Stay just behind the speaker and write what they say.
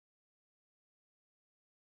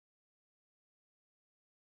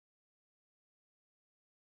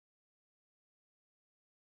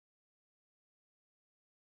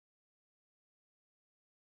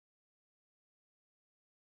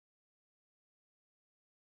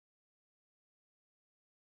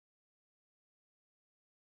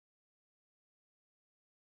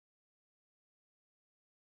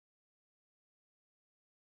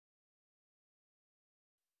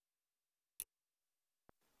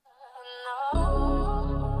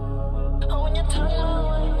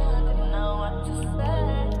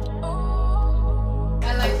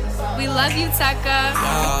love you,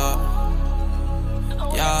 Tekka.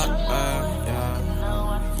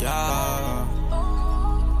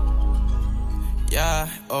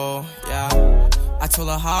 I told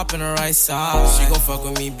her hop in the right side. She gon' fuck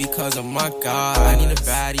with me because of my God. I need a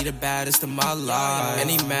baddie, the baddest of my life. And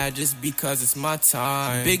he mad just because it's my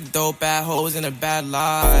time. Big dope, bad hoes and a bad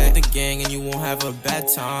life. Fuck with the gang and you won't have a bad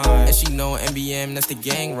time. And she know NBM, that's the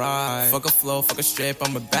gang ride. Fuck a flow, fuck a strip,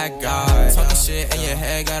 I'm a bad guy. Talking shit and your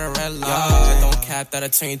head got a red light. Don't cap that I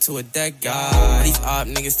turn you to a dead guy. These op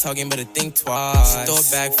niggas talking better think twice. Throw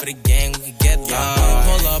it back for the gang, we could get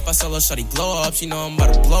live. Pull up, I saw her shawty glow up. She know I'm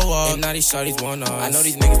about to blow up. And now these shawties want us. I know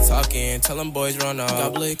these niggas talking, tell them boys run up.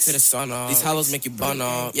 Double X to the sun up. These hollows make you bun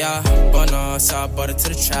up. Yeah, bun up, saw butter to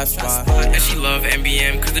the trap spot. And she love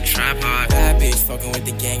NBM cause the trap hot. Bad bitch fucking with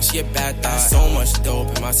the gang, she a bad thought. So much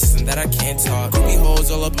dope in my system that I can't talk. Groupie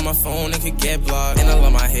hoes all up in my phone and could get blocked. And I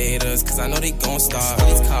love my haters cause I know they gon' stop.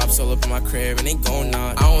 These cops all up in my crib and they gon'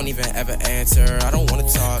 knock. I don't even ever answer, I don't wanna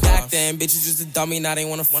talk. Back then bitches just a dummy, now they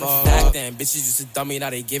wanna fuck. Back then bitches just a dummy, now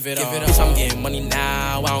they give it up. Bitch, I'm getting money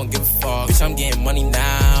now, I don't give a fuck. Bitch, I'm getting money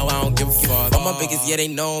now, I don't give a fuck. All my biggest, yeah, they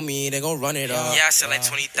know me, they gon' run it up. Yeah, I sell like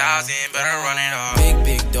 20,000, better run it up.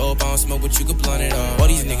 Big dope, I don't smoke, but you could blunt it up. All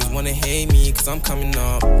these niggas wanna hate me, cause I'm coming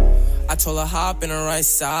up. I told her hop in the right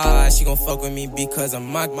side. She gon' fuck with me because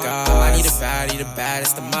I'm my God. I need a baddie, the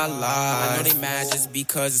baddest of my life. I know they mad just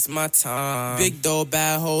because it's my time. Big dope,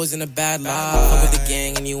 bad hoes and a bad life. Fuck with the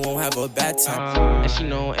gang and you won't have a bad time. And she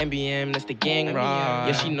know NBM, that's the gang ride.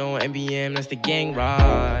 Yeah, she know NBM, that's the gang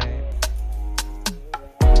ride.